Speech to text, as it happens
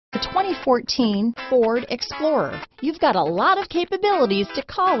The 2014 Ford Explorer. You've got a lot of capabilities to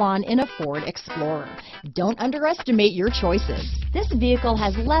call on in a Ford Explorer. Don't underestimate your choices. This vehicle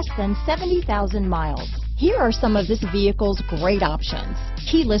has less than 70,000 miles. Here are some of this vehicle's great options: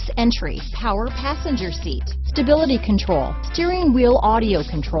 keyless entry, power passenger seat, stability control, steering wheel audio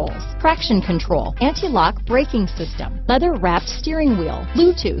controls, traction control, anti-lock braking system, leather-wrapped steering wheel,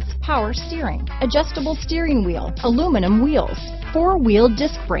 Bluetooth, power steering, adjustable steering wheel, aluminum wheels, four-wheel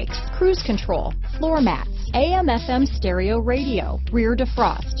disc brakes, cruise control, floor mats, AM/FM stereo radio, rear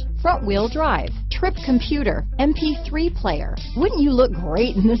defrost, front-wheel drive, trip computer, MP3 player. Wouldn't you look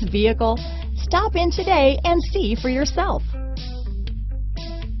great in this vehicle? Stop in today and see for yourself.